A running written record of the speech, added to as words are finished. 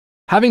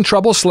Having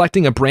trouble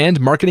selecting a brand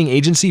marketing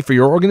agency for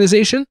your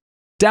organization?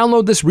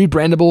 Download this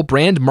rebrandable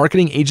Brand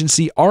Marketing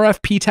Agency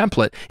RFP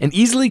template and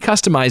easily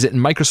customize it in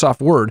Microsoft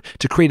Word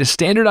to create a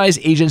standardized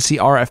agency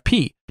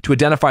RFP to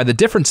identify the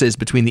differences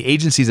between the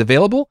agencies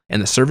available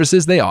and the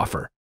services they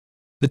offer.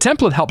 The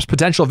template helps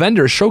potential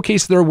vendors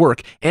showcase their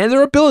work and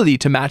their ability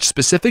to match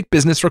specific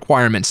business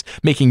requirements,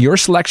 making your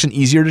selection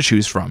easier to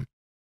choose from.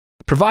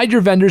 Provide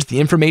your vendors the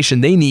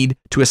information they need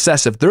to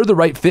assess if they're the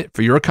right fit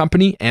for your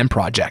company and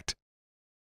project.